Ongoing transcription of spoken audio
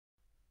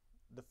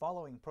The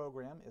following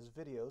program is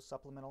video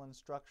supplemental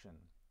instruction.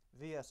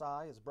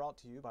 VSI is brought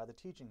to you by the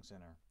Teaching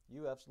Center,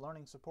 UF's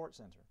Learning Support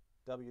Center,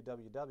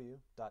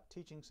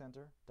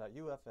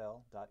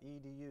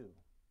 www.teachingcenter.ufl.edu.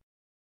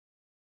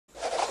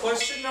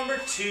 Question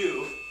number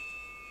 2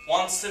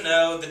 wants to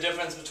know the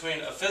difference between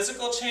a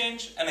physical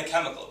change and a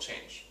chemical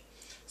change.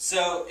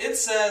 So it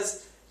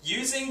says,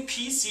 using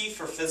PC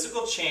for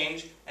physical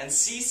change and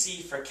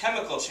CC for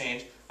chemical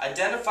change,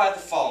 identify the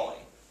following.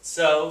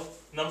 So,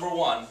 number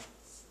 1,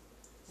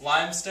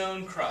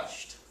 limestone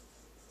crushed.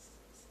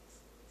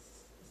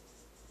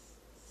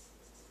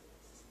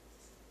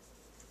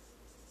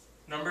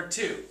 Number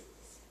 2,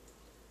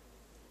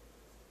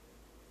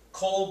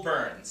 coal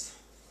burns.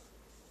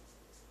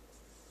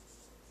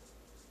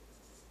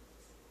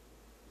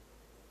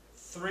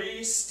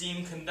 3,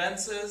 steam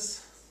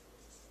condenses.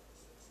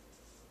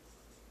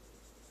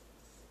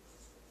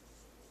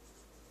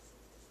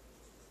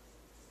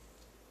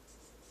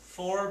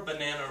 4,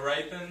 banana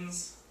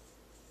ripens.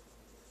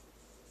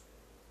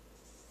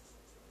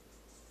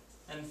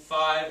 And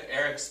 5,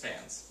 air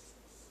expands.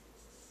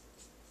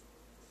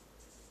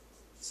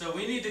 So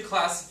we need to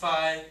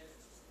classify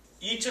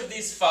each of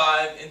these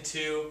 5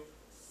 into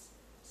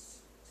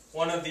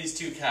one of these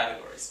 2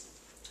 categories.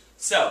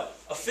 So,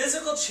 a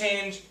physical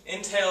change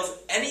entails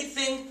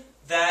anything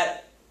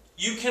that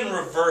you can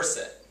reverse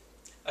it.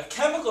 A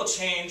chemical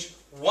change,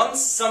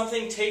 once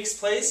something takes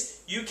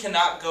place, you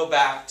cannot go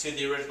back to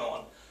the original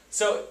one.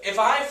 So, if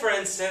I, for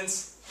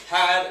instance,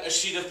 had a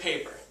sheet of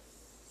paper,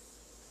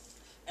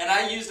 and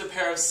I used a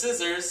pair of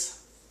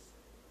scissors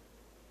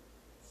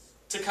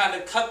to kind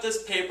of cut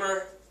this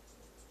paper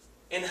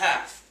in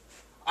half,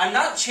 I'm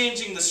not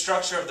changing the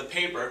structure of the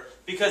paper,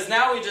 because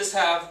now we just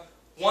have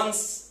one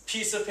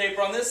piece of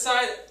paper on this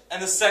side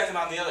and the second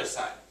on the other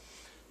side.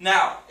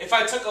 Now, if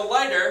I took a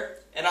lighter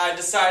and I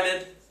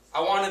decided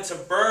I wanted to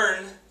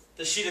burn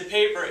the sheet of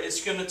paper,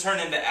 it's going to turn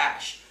into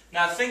ash.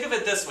 Now think of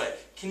it this way.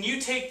 Can you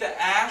take the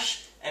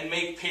ash and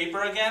make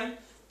paper again?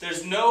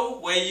 There's no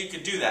way you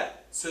could do that.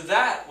 So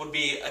that would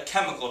be a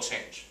chemical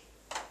change.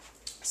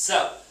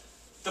 So,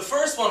 the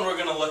first one we're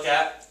going to look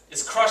at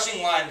is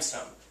crushing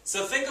limestone.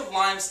 So think of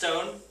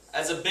limestone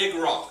as a big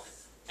rock.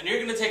 And you're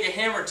going to take a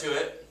hammer to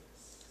it,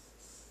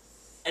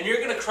 and you're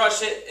going to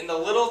crush it into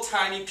little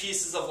tiny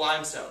pieces of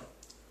limestone.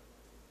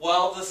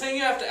 Well, the thing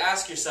you have to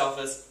ask yourself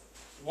is,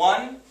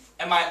 1,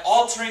 am I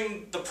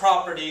altering the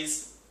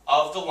properties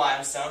of the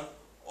limestone,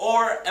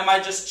 or am I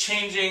just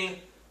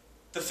changing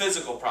the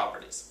physical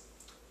properties?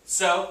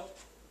 So,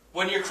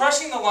 when you're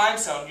crushing the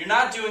limestone, you're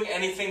not doing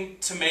anything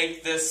to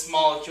make this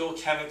molecule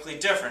chemically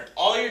different.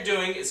 All you're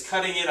doing is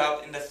cutting it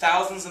up into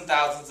thousands and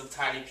thousands of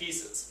tiny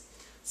pieces.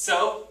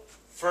 So,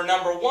 for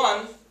number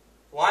 1,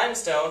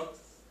 limestone,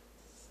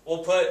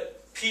 we'll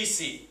put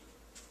PC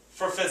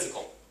for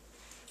physical.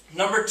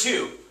 Number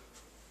 2,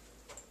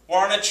 we're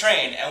on a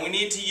train and we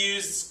need to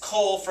use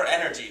coal for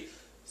energy.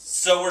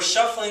 So we're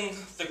shuffling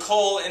the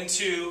coal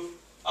into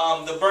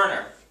the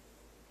burner.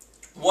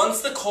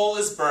 Once the coal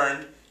is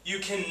burned, you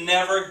can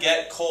never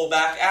get coal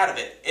back out of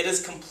it. It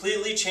is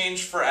completely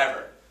changed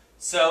forever.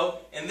 So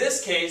in this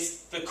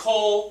case, the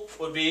coal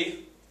would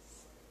be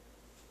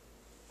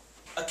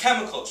a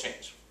chemical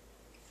change.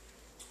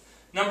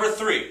 Number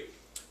 3,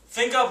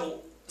 think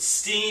of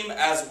steam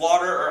as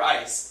water or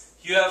ice.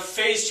 You have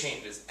phase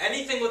changes.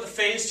 Anything with a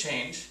phase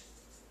change,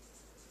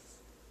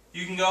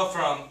 you can go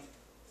from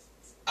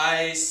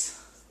ice,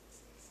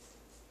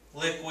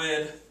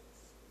 liquid,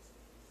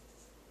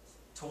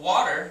 to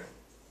water,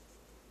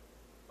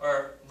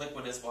 or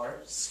liquid is water,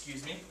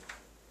 excuse me.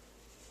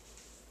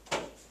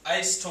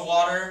 Ice to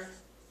water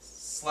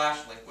 /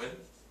 liquid,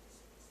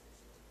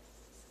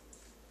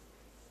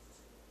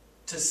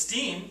 to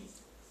steam.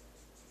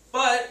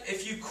 But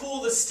if you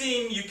cool the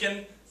steam, you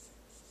can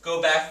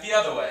go back the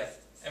other way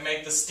and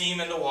make the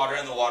steam into water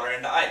and the water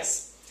into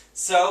ice.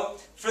 So,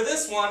 for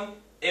this one,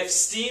 if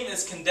steam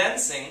is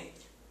condensing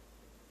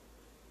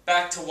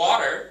back to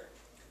water,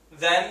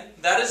 then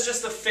that is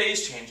just a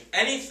phase change.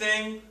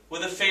 Anything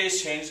with a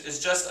phase change is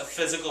just a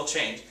physical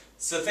change.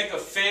 So think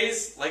of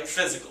phase like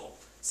physical.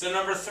 So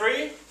number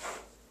 3,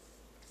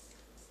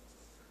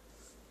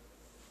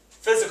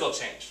 physical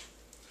change.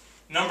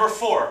 Number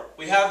 4,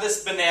 we have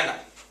this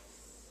banana.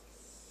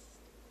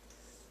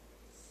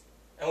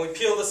 And we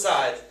peel the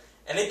side,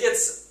 and it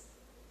gets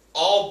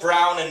all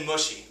brown and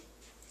mushy.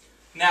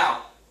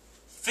 Now,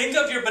 think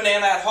of your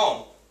banana at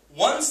home.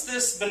 Once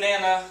this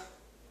banana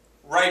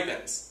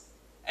ripens,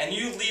 and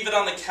you leave it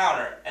on the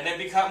counter, and it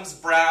becomes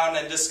brown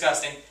and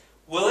disgusting,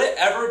 will it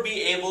ever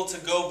be able to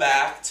go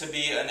back to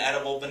be an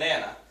edible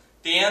banana?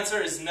 The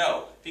answer is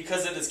no,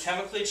 because it is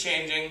chemically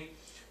changing,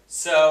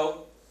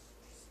 so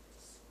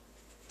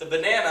the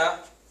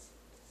banana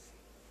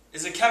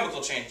is a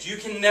chemical change. You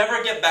can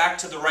never get back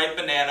to the right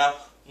banana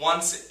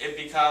once it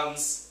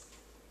becomes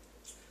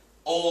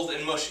old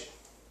and mushy,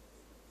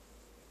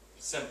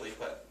 simply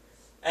put.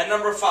 And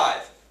number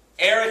 5,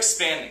 air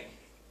expanding.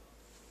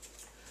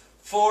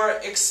 For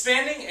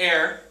expanding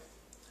air,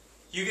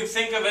 you can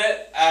think of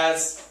it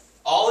as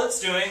all it's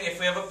doing, if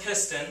we have a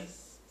piston,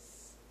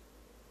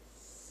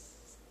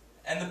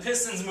 and the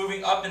piston's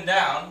moving up and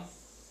down.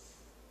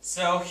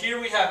 So here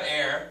we have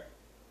air,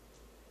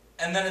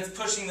 and then it's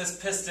pushing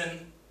this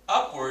piston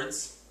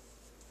upwards.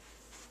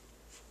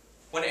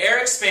 When air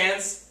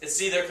expands,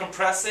 it's either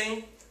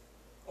compressing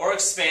or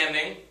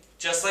expanding,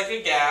 just like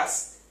a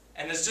gas,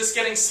 and it's just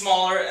getting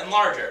smaller and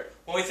larger.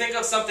 When we think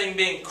of something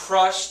being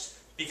crushed,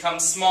 it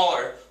becomes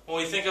smaller. When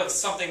we think of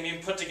something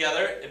being put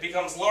together, it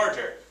becomes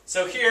larger.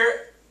 So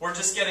here, we're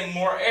just getting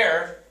more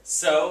air,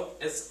 so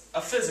it's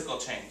a physical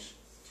change.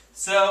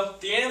 So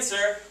the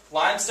answer,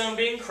 limestone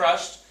being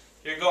crushed,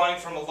 you're going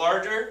from a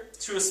larger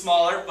to a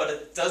smaller, but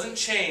it doesn't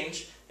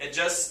change, it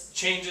just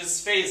changes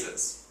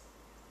phases.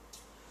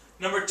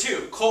 Number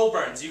 2, coal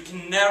burns. You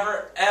can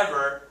never,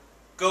 ever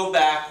go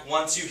back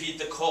once you heat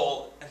the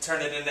coal and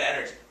turn it into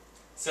energy.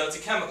 So it's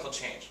a chemical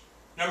change.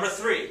 Number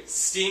 3,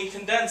 steam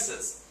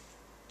condenses.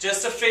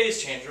 Just a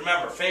phase change.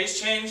 Remember, phase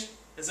change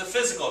is a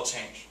physical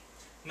change.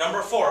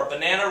 Number 4,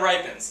 banana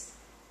ripens.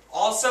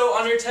 Also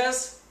on your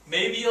test,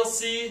 maybe you'll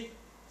see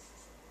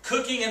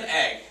cooking an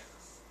egg.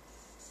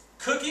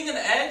 Cooking an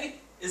egg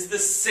is the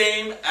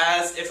same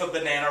as if a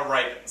banana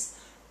ripens.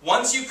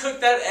 Once you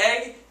cook that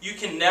egg, you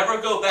can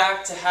never go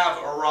back to have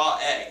a raw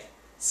egg.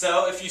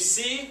 So if you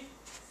see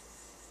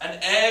an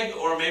egg,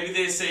 or maybe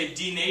they say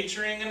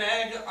denaturing an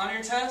egg on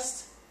your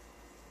test,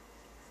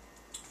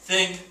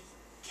 think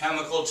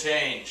chemical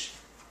change.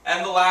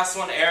 And the last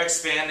one, air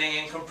expanding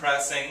and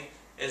compressing,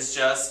 is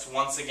just,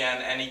 once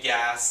again, any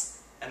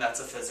gas, and that's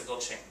a physical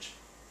change.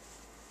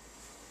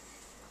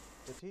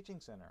 The Teaching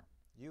Center,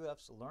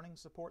 UF's Learning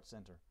Support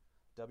Center,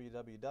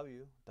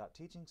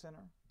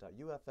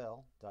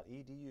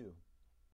 www.teachingcenter.ufl.edu.